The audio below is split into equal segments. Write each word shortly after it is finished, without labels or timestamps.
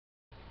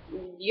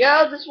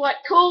Yo, this is what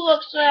cool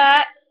looks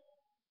like.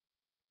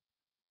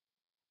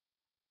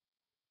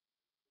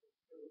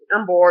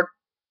 I'm bored,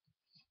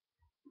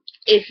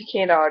 if you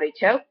can't already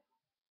tell.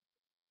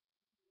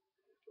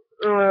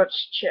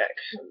 Let's check.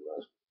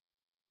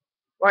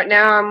 Right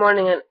now I'm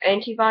running an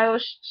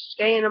antivirus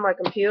scan on my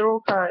computer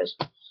because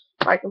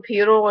my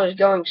computer is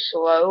going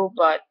slow,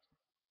 but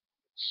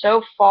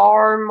so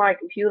far my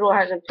computer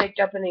hasn't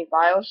picked up any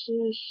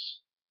viruses.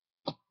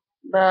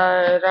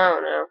 But I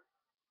don't know.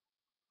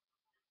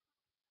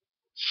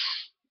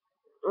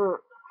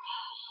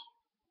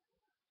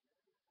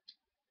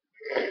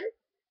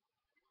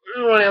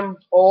 I'm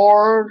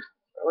bored.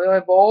 Really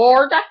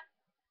bored.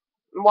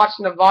 I'm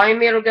watching the volume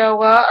meter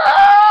go up.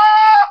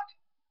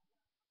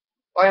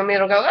 Volume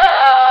meter go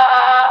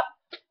up.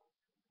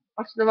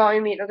 Watching the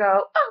volume meter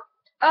go up,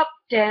 up,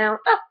 down,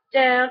 up,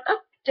 down,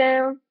 up,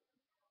 down.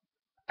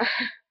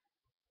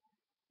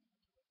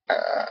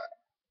 uh,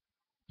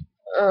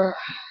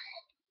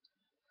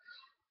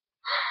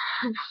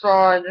 I'm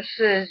sorry, this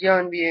is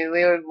gonna be a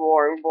really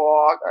boring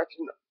vlog. I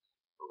can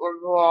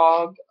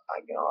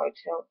already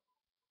tell.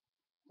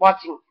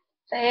 Watching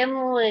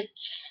Family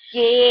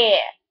Guy.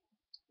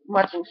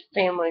 Watching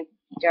Family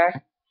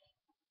Guy.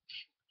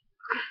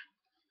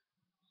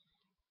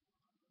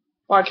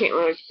 Well, I can't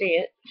really see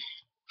it.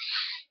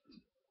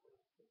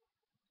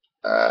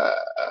 Uh,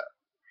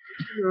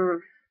 hmm.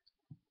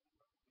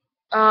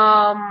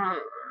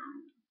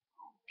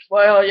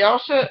 Well, y'all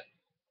should.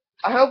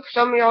 I hope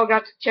some of y'all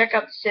got to check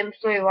out the Sims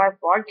 3 live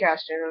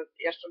broadcast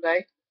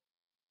yesterday.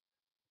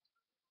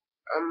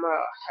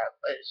 That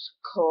was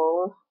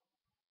cool.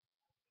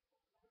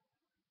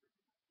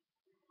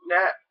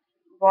 That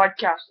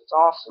broadcast is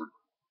awesome.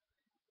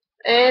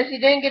 And if you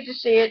didn't get to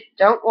see it,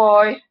 don't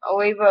worry. I'll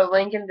leave a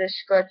link in the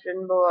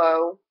description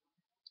below.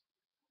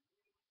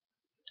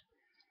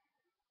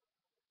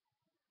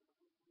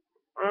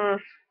 Mm.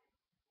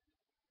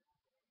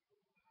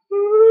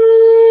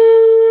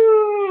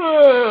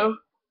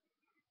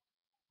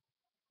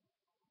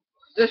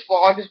 This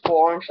vlog is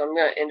boring, so I'm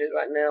gonna end it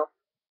right now.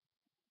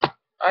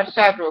 I just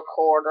have to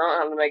record. I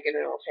don't have to make it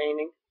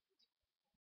entertaining.